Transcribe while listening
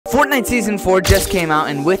Fortnite Season 4 just came out,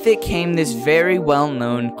 and with it came this very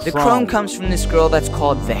well-known chrome. The chrome comes from this girl that's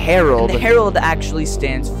called the herald. And the herald actually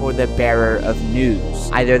stands for the bearer of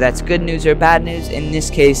news. Either that's good news or bad news. In this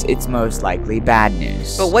case, it's most likely bad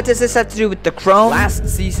news. But what does this have to do with the chrome? Last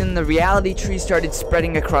season, the reality tree started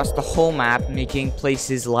spreading across the whole map, making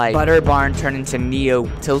places like Butter Barn turn into Neo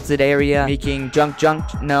Tilted Area, making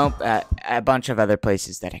a bunch of other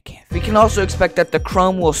places that I can't. We can also expect that the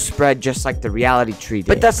chrome will spread just like the reality tree did.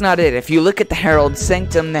 But that's not it. If you look at the herald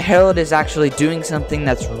sanctum, the herald is actually doing something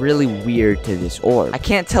that's really weird to this orb. I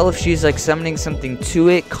can't tell if she's like summoning something to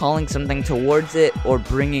it, calling something towards it, or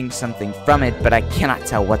bringing something from it, but I cannot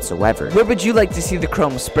tell whatsoever. Where would you like to see the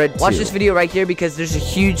chrome spread to? Watch this video right here because there's a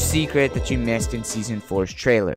huge secret that you missed in Season 4's trailer.